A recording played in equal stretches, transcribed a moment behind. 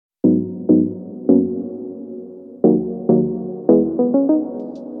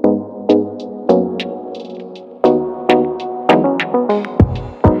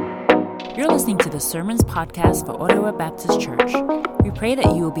Sermons podcast for Ottawa Baptist Church. We pray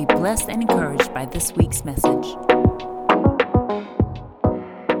that you will be blessed and encouraged by this week's message. For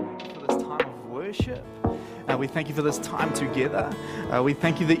this time of worship, we thank you for this time together. We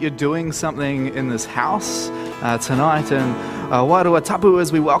thank you that you're doing something in this house tonight. And Wairua Tapu,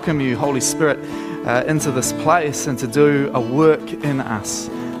 as we welcome you, Holy Spirit, into this place and to do a work in us.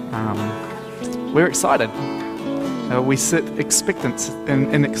 We're excited. We sit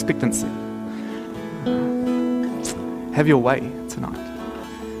in expectancy. Have your way tonight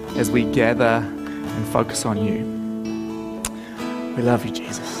as we gather and focus on you. We love you,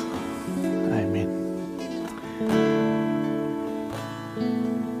 Jesus. Amen.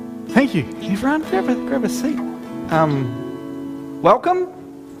 Thank you. Everyone, grab a seat.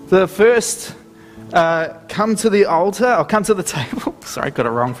 Welcome. The first, come to the altar, or come to the table. Sorry, got it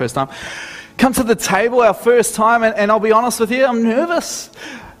wrong first time. Come to the table, our first time, and I'll be honest with you, I'm nervous.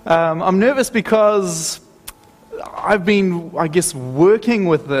 I'm nervous because I've been, working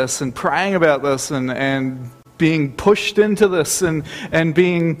with this and praying about this and being pushed into this and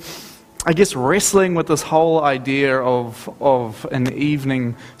being, wrestling with this whole idea of an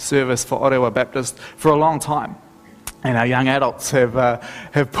evening service for Ottawa Baptist for a long time. And our young adults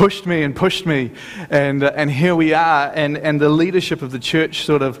have pushed me, and here we are, and the leadership of the church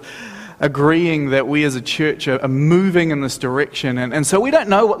sort of agreeing that we as a church are moving in this direction. And so we don't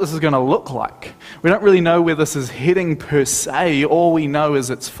know what this is going to look like. We don't really know where this is heading per se. All we know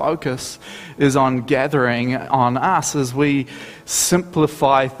is its focus is on gathering on us as we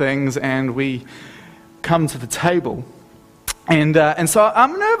simplify things and we come to the table. And so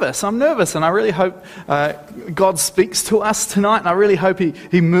I'm nervous, and I really hope God speaks to us tonight, and I really hope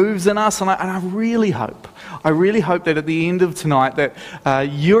He moves in us, and I really hope that at the end of tonight that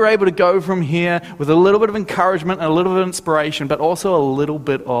you're able to go from here with a little bit of encouragement and a little bit of inspiration, but also a little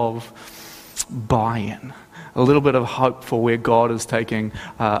bit of buy-in, a little bit of hope for where God is taking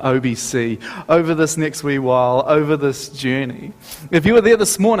OBC over this next wee while, over this journey. If you were there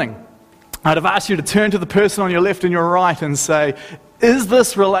this morning, I'd have asked you to turn to the person on your left and your right and say, is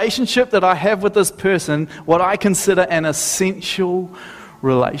this relationship that I have with this person what I consider an essential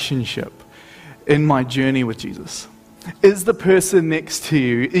relationship in my journey with Jesus? Is the person next to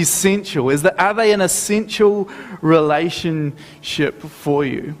you essential? Are they an essential relationship for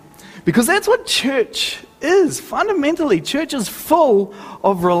you? Because that's what church is. Fundamentally, church is full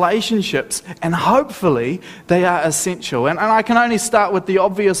of relationships, and hopefully they are essential. And I can only start with the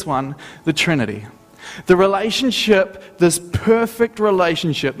obvious one, the Trinity. The relationship, this perfect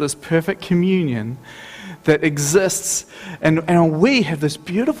communion that exists, and we have this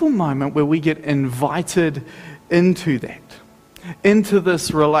beautiful moment where we get invited into that, into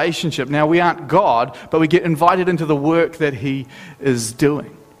this relationship. Now, we aren't God, but we get invited into the work that He is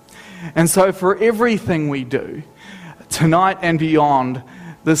doing. And so for everything we do, tonight and beyond,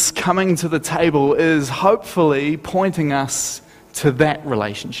 this coming to the table is hopefully pointing us to that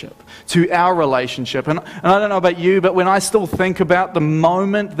relationship, to our relationship. And I don't know about you, but when I still think about the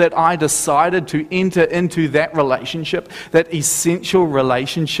moment that I decided to enter into that relationship, that essential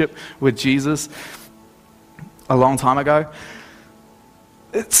relationship with Jesus a long time ago,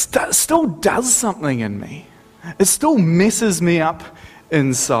 it still does something in me. It still messes me up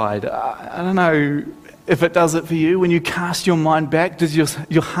inside. I don't know if it does it for you. When you cast your mind back, does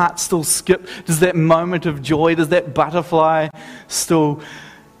your heart still skip? Does that moment of joy, does that butterfly still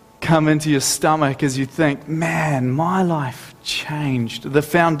come into your stomach as you think, man, my life changed. The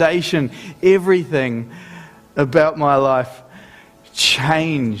foundation, everything about my life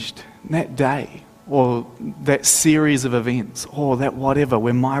changed that day, or that series of events, or that whatever,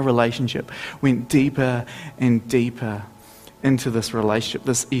 where my relationship went deeper and deeper into this relationship,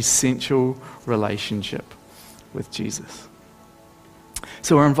 this essential relationship with Jesus.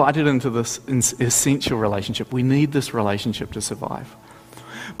 So we're invited into this essential relationship. We need this relationship to survive.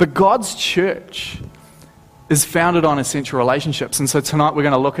 But God's church is founded on essential relationships. And so tonight we're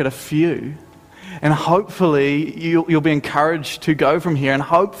going to look at a few. And hopefully you'll be encouraged to go from here. And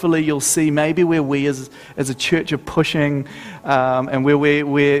hopefully you'll see maybe where we as a church are pushing and where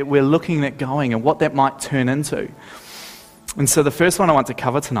we're looking at going and what that might turn into. And so the first one I want to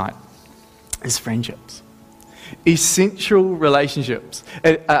cover tonight is friendships. Essential relationships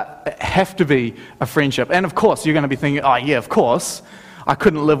have to be a friendship. And of course, you're going to be thinking, oh yeah, of course, I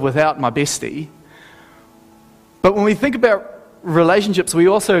couldn't live without my bestie. But when we think about relationships, we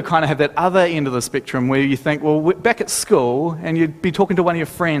also kind of have that other end of the spectrum where you think, well, back at school, and you'd be talking to one of your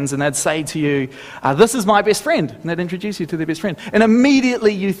friends, and they'd say to you, this is my best friend, and they'd introduce you to their best friend. And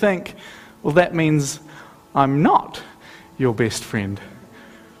immediately you think, well, that means I'm not your best friend.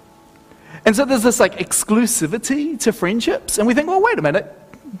 And so there's this like exclusivity to friendships. And we think, well, wait a minute.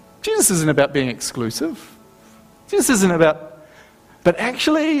 Jesus isn't about being exclusive. Jesus isn't about... But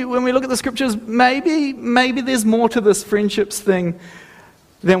actually, when we look at the scriptures, maybe there's more to this friendships thing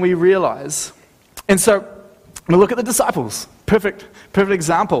than we realize. And so we look at the disciples. Perfect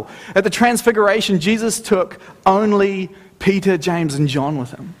example. At the Transfiguration, Jesus took only Peter, James, and John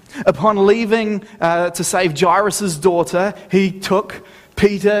with him. Upon leaving to save Jairus' daughter, he took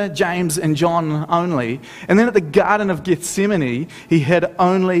Peter, James, and John only. And then at the Garden of Gethsemane, he had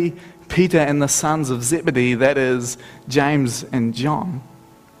only Peter and the sons of Zebedee, that is, James and John.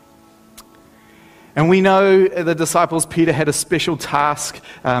 And we know the disciples, Peter had a special task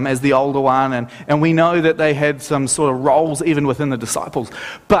as the older one, and we know that they had some sort of roles even within the disciples.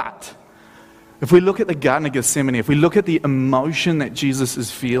 But if we look at the Garden of Gethsemane, if we look at the emotion that Jesus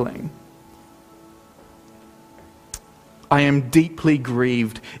is feeling, I am deeply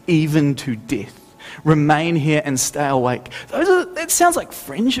grieved, even to death. Remain here and stay awake. That sounds like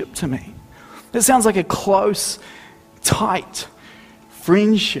friendship to me. It sounds like a close, tight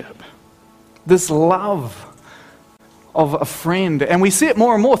friendship. This love of a friend. And we see it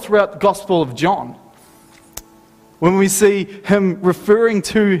more and more throughout the Gospel of John. When we see him referring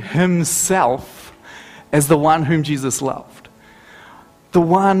to himself as the one whom Jesus loved. The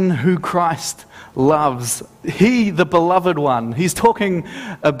one who Christ loves. He, the beloved one. He's talking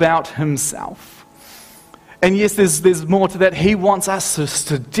about himself. And yes, there's more to that. He wants us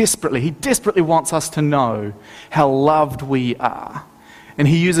to desperately wants us to know how loved we are. And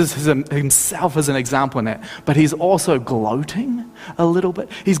he uses himself as an example in that. But he's also gloating a little bit.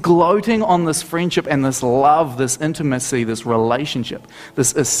 He's gloating on this friendship and this love, this intimacy, this relationship,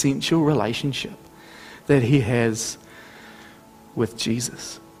 this essential relationship that he has with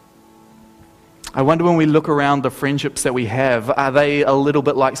Jesus. I wonder when we look around the friendships that we have, are they a little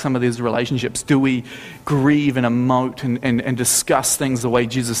bit like some of these relationships? Do we grieve and emote and discuss things the way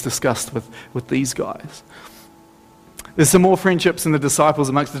Jesus discussed with these guys? There's some more friendships in the disciples,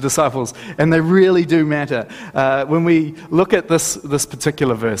 amongst the disciples, and they really do matter. When we look at this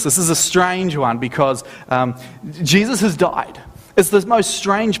particular verse, this is a strange one because Jesus has died. It's the most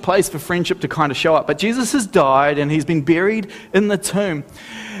strange place for friendship to kind of show up. But Jesus has died and he's been buried in the tomb.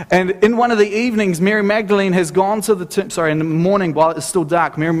 And in one of the evenings, Mary Magdalene has gone to the tomb. In the morning while it's still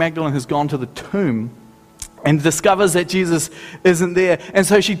dark, Mary Magdalene has gone to the tomb and discovers that Jesus isn't there. And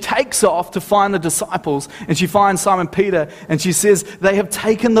so she takes off to find the disciples, and she finds Simon Peter, and she says, "They have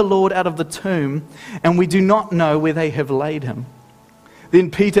taken the Lord out of the tomb, and we do not know where they have laid him." Then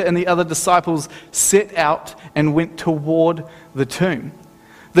Peter and the other disciples set out and went toward the tomb.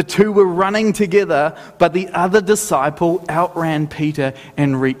 The two were running together, but the other disciple outran Peter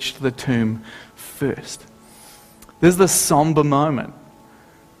and reached the tomb first. There's this somber moment.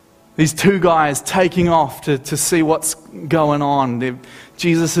 These two guys taking off to see what's going on.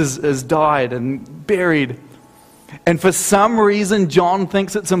 Jesus has died and buried. And for some reason, John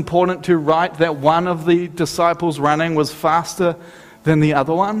thinks it's important to write that one of the disciples running was faster than the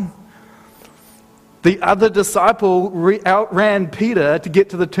other one. The other disciple outran Peter to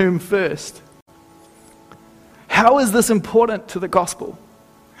get to the tomb first. How is this important to the gospel?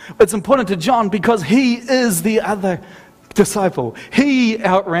 It's important to John because he is the other disciple. He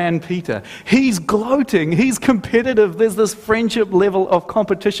outran Peter. He's gloating. He's competitive. There's this friendship level of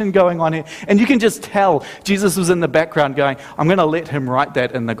competition going on here. And you can just tell Jesus was in the background going, I'm going to let him write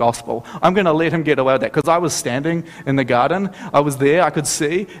that in the gospel. I'm going to let him get away with that. Because I was standing in the garden. I was there. I could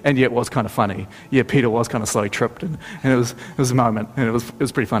see. And yeah, it was kind of funny. Yeah, Peter was kind of slowly tripped. And it was a moment. And it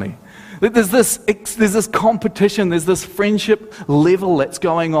was pretty funny. There's this competition, there's this friendship level that's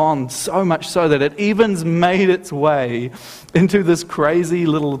going on, so much so that it even's made its way into this crazy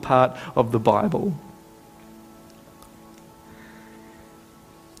little part of the Bible.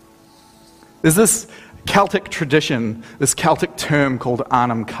 There's this Celtic tradition, this Celtic term called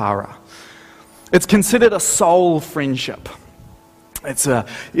Anam Cara. It's considered a soul friendship. It's a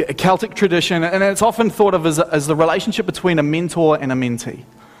Celtic tradition, and it's often thought of as the relationship between a mentor and a mentee.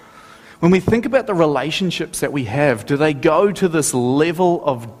 When we think about the relationships that we have, do they go to this level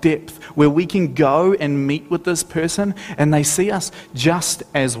of depth where we can go and meet with this person and they see us just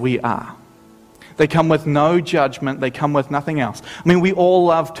as we are? They come with no judgment. They come with nothing else. I mean, we all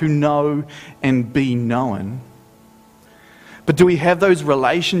love to know and be known. But do we have those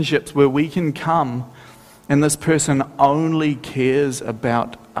relationships where we can come and this person only cares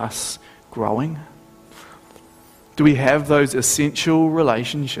about us growing? Do we have those essential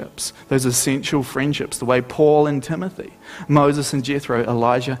relationships, those essential friendships, the way Paul and Timothy, Moses and Jethro,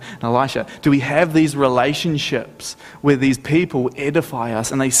 Elijah and Elisha? Do we have these relationships where these people edify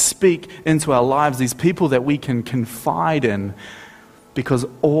us and they speak into our lives, these people that we can confide in, because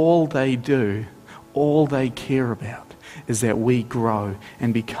all they do, all they care about is that we grow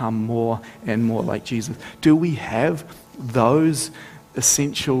and become more and more like Jesus? Do we have those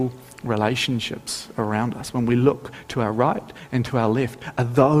essential relationships around us? When we look to our right and to our left, are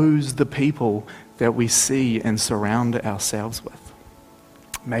those the people that we see and surround ourselves with?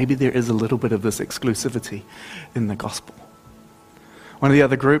 Maybe there is a little bit of this exclusivity in the gospel. One of the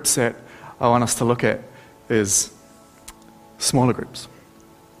other groups that I want us to look at is smaller groups.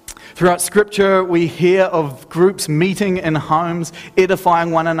 Throughout Scripture, we hear of groups meeting in homes,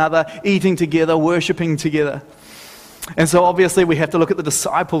 edifying one another, eating together, worshipping together. And so obviously we have to look at the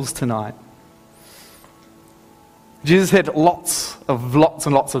disciples tonight. Jesus had lots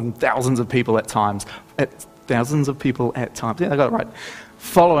and lots and thousands of people at times. Yeah, I got it right.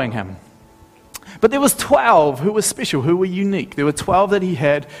 Following him. But there was 12 who were special, who were unique. There were 12 that he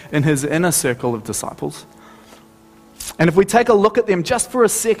had in his inner circle of disciples. And if we take a look at them just for a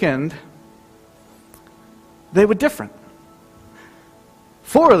second, they were different.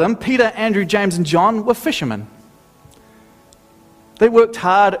 4 of them, Peter, Andrew, James, and John, were fishermen. They worked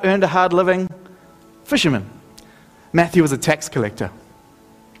hard, earned a hard living. Fishermen. Matthew was a tax collector.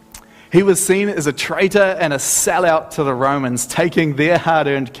 He was seen as a traitor and a sellout to the Romans, taking their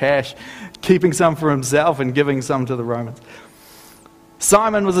hard-earned cash, keeping some for himself and giving some to the Romans.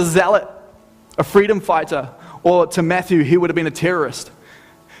 Simon was a zealot, a freedom fighter, or to Matthew, he would have been a terrorist.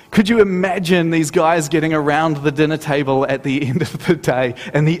 Could you imagine these guys getting around the dinner table at the end of the day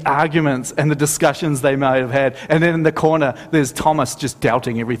and the arguments and the discussions they may have had? And then in the corner, there's Thomas just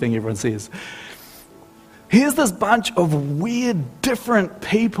doubting everything everyone says. Here's this bunch of weird, different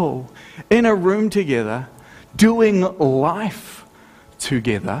people in a room together, doing life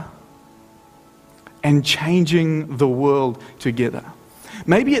together and changing the world together.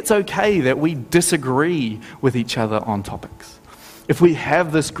 Maybe it's okay that we disagree with each other on topics. If we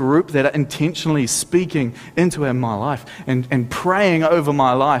have this group that are intentionally speaking into my life and praying over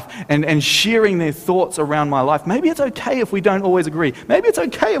my life and sharing their thoughts around my life, maybe it's okay if we don't always agree. Maybe it's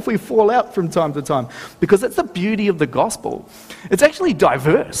okay if we fall out from time to time, because that's the beauty of the gospel. It's actually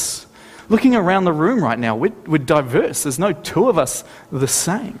diverse. Looking around the room right now, we're diverse. There's no two of us the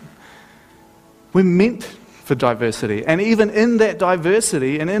same. We're meant for diversity. And even in that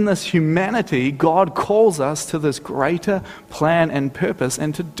diversity and in this humanity, God calls us to this greater plan and purpose,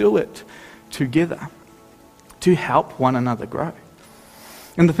 and to do it together, to help one another grow.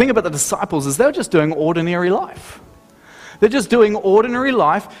 And the thing about the disciples is they're just doing ordinary life. They're just doing ordinary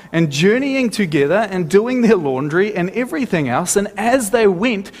life and journeying together and doing their laundry and everything else. And as they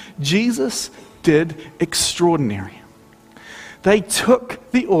went, Jesus did extraordinary. They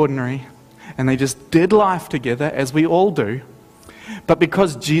took the ordinary and they just did life together, as we all do. But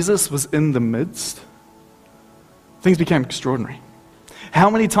because Jesus was in the midst, things became extraordinary. How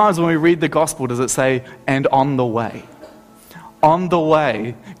many times when we read the gospel does it say, and on the way? On the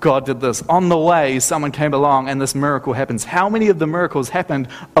way, God did this. On the way, someone came along and this miracle happens. How many of the miracles happened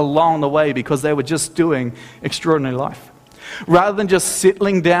along the way because they were just doing extraordinary life? Rather than just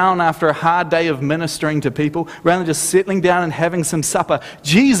settling down after a hard day of ministering to people, rather than just settling down and having some supper,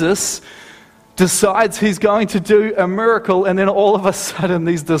 Jesus decides he's going to do a miracle, and then all of a sudden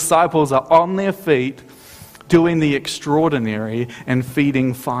these disciples are on their feet doing the extraordinary and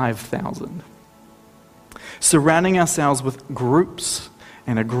feeding 5,000. Surrounding ourselves with groups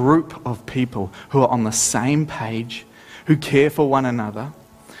and a group of people who are on the same page, who care for one another,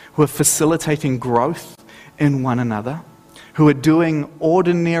 who are facilitating growth in one another, who are doing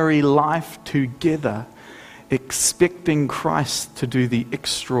ordinary life together, expecting Christ to do the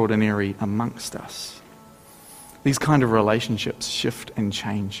extraordinary amongst us. These kind of relationships shift and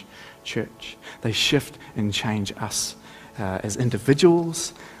change church. They shift and change us as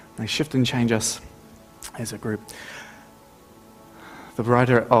individuals. They shift and change us as a group. The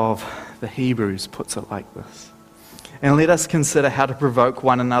writer of the Hebrews puts it like this: and let us consider how to provoke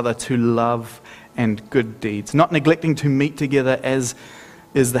one another to love and good deeds, not neglecting to meet together as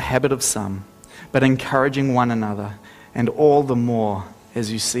is the habit of some, but encouraging one another, and all the more as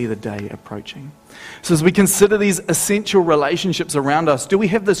you see the day approaching. So as we consider these essential relationships around us, do we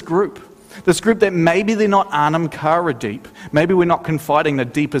have this group? This group that maybe they're not Anam Cara deep. Maybe we're not confiding the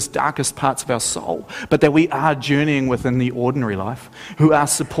deepest, darkest parts of our soul, but that we are journeying within the ordinary life, who are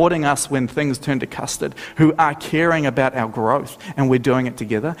supporting us when things turn to custard, who are caring about our growth, and we're doing it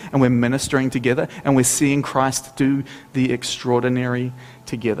together, and we're ministering together, and we're seeing Christ do the extraordinary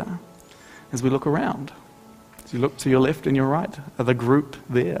together. As we look around, as you look to your left and your right, are the group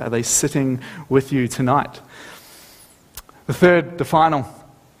there? Are they sitting with you tonight? The third, the final,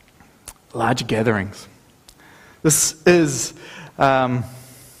 large gatherings. This is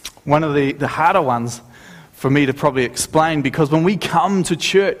one of the harder ones for me to probably explain, because when we come to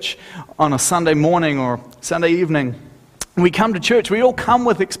church on a Sunday morning or Sunday evening, when we come to church, we all come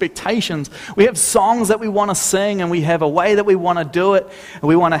with expectations. We have songs that we want to sing, and we have a way that we want to do it, and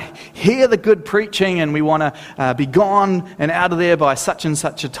we want to hear the good preaching, and we want to be gone and out of there by such and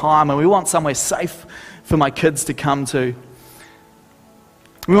such a time, and we want somewhere safe for my kids to come to.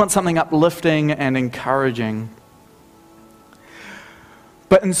 We want something uplifting and encouraging.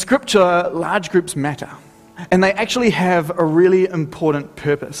 But in Scripture, large groups matter. And they actually have a really important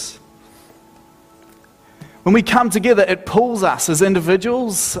purpose. When we come together, it pulls us as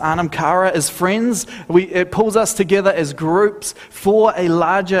individuals, Anam Cara, as friends. It pulls us together as groups for a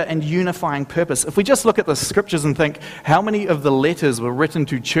larger and unifying purpose. If we just look at the Scriptures and think, how many of the letters were written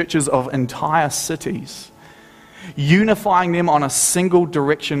to churches of entire cities, unifying them on a single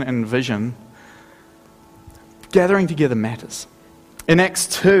direction and vision? Gathering together matters. In Acts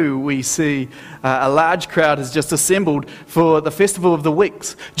 2, we see a large crowd has just assembled for the Festival of the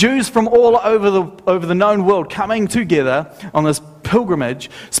Weeks. Jews from all over the known world coming together on this pilgrimage,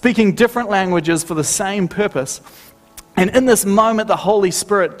 speaking different languages for the same purpose. And in this moment, the Holy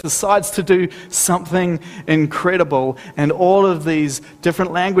Spirit decides to do something incredible, and all of these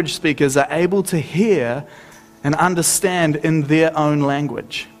different language speakers are able to hear and understand in their own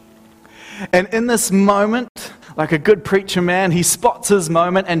language. And in this moment, like a good preacher man, he spots his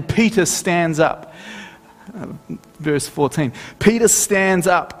moment, and Peter stands up. Verse 14. Peter stands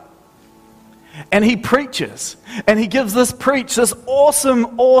up and he preaches. And he gives this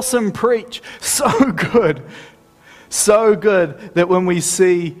awesome preach. So good that when we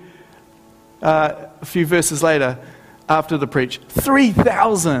see a few verses later, after the preach,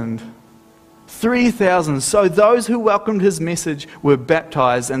 3,000. So those who welcomed his message were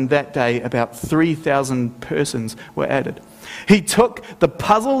baptized, and that day about 3,000 persons were added. He took the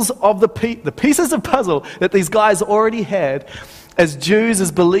puzzles of the pieces of puzzle that these guys already had as Jews,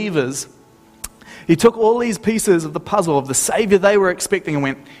 as believers. He took all these pieces of the puzzle of the Savior they were expecting and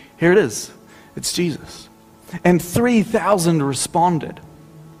went, here it is, it's Jesus. And 3,000 responded.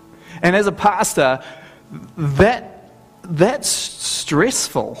 And as a pastor, that's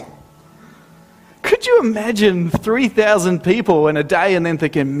stressful. Could you imagine 3,000 people in a day and then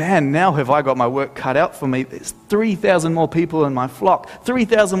thinking, man, now have I got my work cut out for me? There's 3,000 more people in my flock,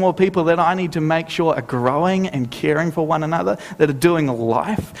 3,000 more people that I need to make sure are growing and caring for one another, that are doing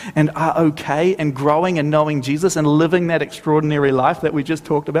life and are okay and growing and knowing Jesus and living that extraordinary life that we just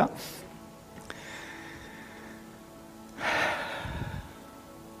talked about.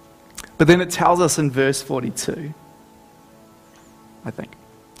 But then it tells us in verse 42, I think.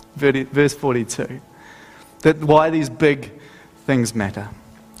 Verse 42, that why these big things matter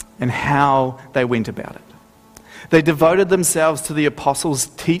and how they went about it. They devoted themselves to the apostles'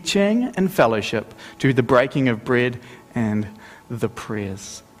 teaching and fellowship, to the breaking of bread and the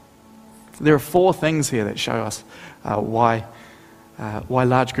prayers. There are 4 things here that show us why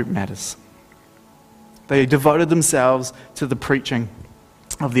large group matters. They devoted themselves to the preaching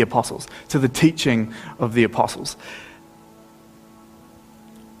of the apostles, to the teaching of the apostles.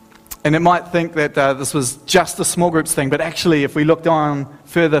 And it might think that this was just a small groups thing, but actually, if we look down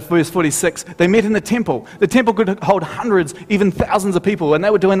further, verse 46, they met in the temple. The temple could hold hundreds, even thousands of people, and they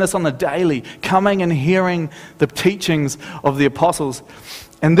were doing this on the daily, coming and hearing the teachings of the apostles.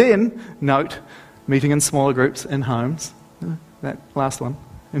 And then, note, meeting in smaller groups in homes. That last one,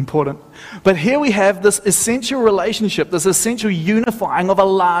 important. But here we have this essential relationship, this essential unifying of a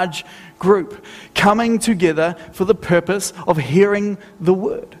large group, coming together for the purpose of hearing the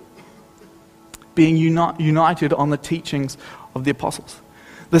word. Being united on the teachings of the apostles.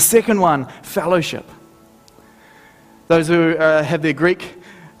 The second one, fellowship. Those who have their Greek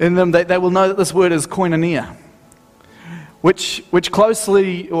in them, they will know that this word is koinonia, which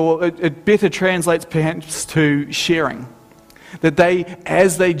closely, or it better translates perhaps to sharing. That they,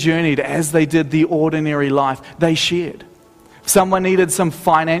 as they journeyed, as they did the ordinary life, they shared. If someone needed some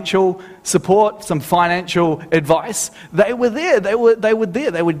financial support, some financial advice, they were there. They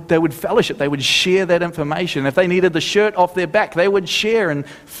would fellowship. They would share that information. If they needed the shirt off their back, they would share and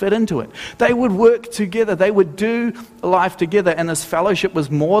fit into it. They would work together. They would do life together. And this fellowship was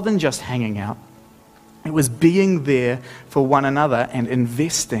more than just hanging out. It was being there for one another and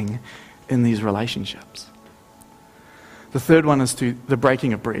investing in these relationships. The third one is the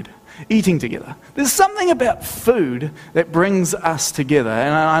breaking of bread. Eating together. There's something about food that brings us together.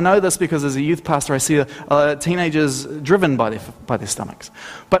 And I know this because as a youth pastor, I see teenagers driven by their stomachs.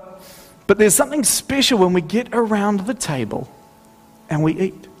 But there's something special when we get around the table and we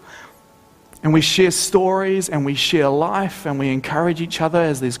eat. And we share stories and we share life and we encourage each other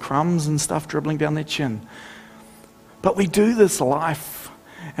as there's crumbs and stuff dribbling down their chin. But we do this life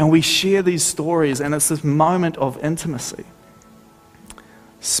and we share these stories, and it's this moment of intimacy.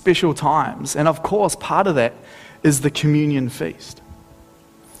 Special times. And of course, part of that is the communion feast.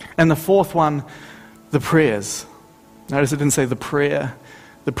 And the fourth one, the prayers. Notice it didn't say the prayer,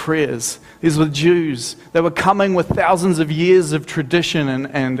 the prayers. These were Jews. They were coming with thousands of years of tradition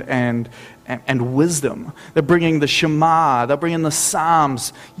and wisdom. They're bringing the Shema, they're bringing the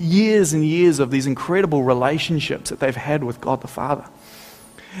Psalms, years and years of these incredible relationships that they've had with God the Father.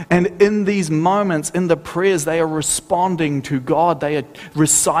 And in these moments, in the prayers, they are responding to God. They are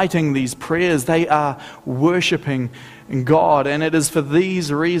reciting these prayers. They are worshiping God. And it is for these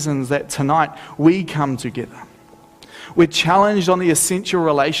reasons that tonight we come together. We're challenged on the essential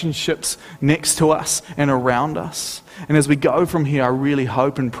relationships next to us and around us. And as we go from here, I really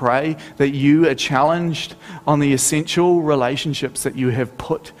hope and pray that you are challenged on the essential relationships that you have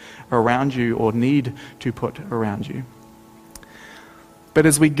put around you or need to put around you. But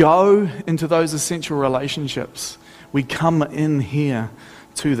as we go into those essential relationships, we come in here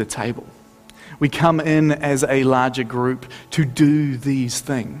to the table. We come in as a larger group to do these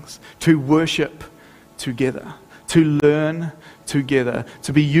things, to worship together, to learn together,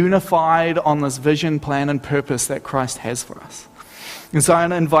 to be unified on this vision, plan, and purpose that Christ has for us. And so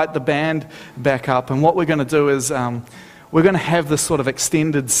I'm going to invite the band back up, and what we're going to do is we're going to have this sort of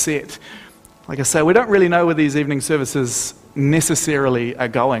extended set. Like I say, we don't really know where these evening services necessarily are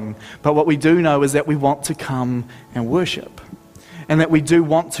going, but what we do know is that we want to come and worship, and that we do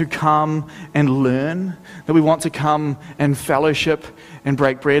want to come and learn, that we want to come and fellowship and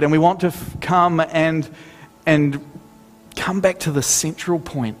break bread, and we want to come and come back to the central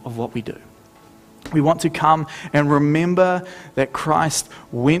point of what we do. We want to come and remember that Christ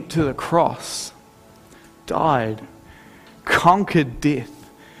went to the cross, died, conquered death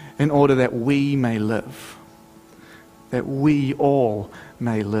in order that we may live. That we all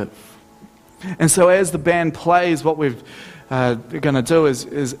may live. And so as the band plays, what we're going to do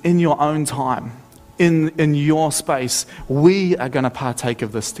is in your own time, in your space, we are going to partake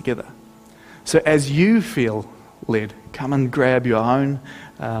of this together. So as you feel led, come and grab your own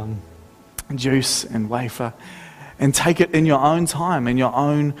juice and wafer and take it in your own time, in your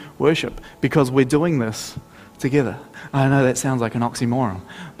own worship, because we're doing this together. I know that sounds like an oxymoron,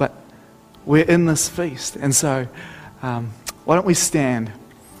 but we're in this feast. And so why don't we stand?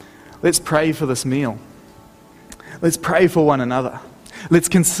 Let's pray for this meal. Let's pray for one another. Let's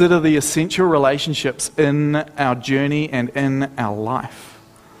consider the essential relationships in our journey and in our life,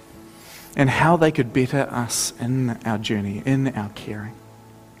 and how they could better us in our journey, in our caring.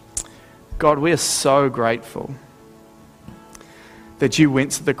 God, we are so grateful that you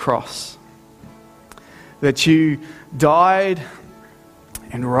went to the cross, that you died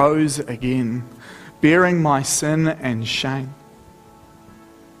and rose again, bearing my sin and shame.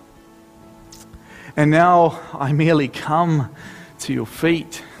 And now I merely come to your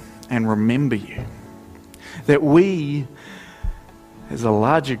feet and remember you. That we, as a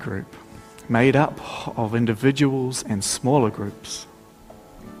larger group, made up of individuals and smaller groups,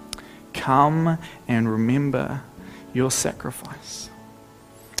 come and remember your sacrifice.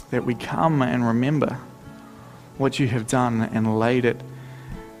 That we come and remember what you have done and laid it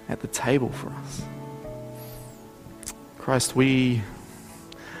at the table for us. Christ, we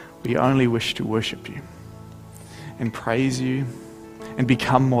only wish to worship you and praise you and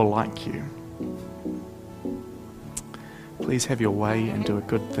become more like you. Please have your way and do a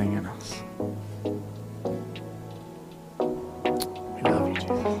good thing in us. We love you,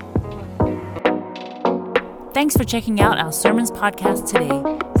 Jesus. Thanks for checking out our Sermons podcast today.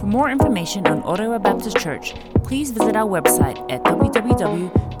 For more information on Ottawa Baptist Church, please visit our website at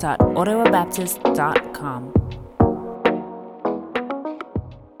www.ottawabaptist.com.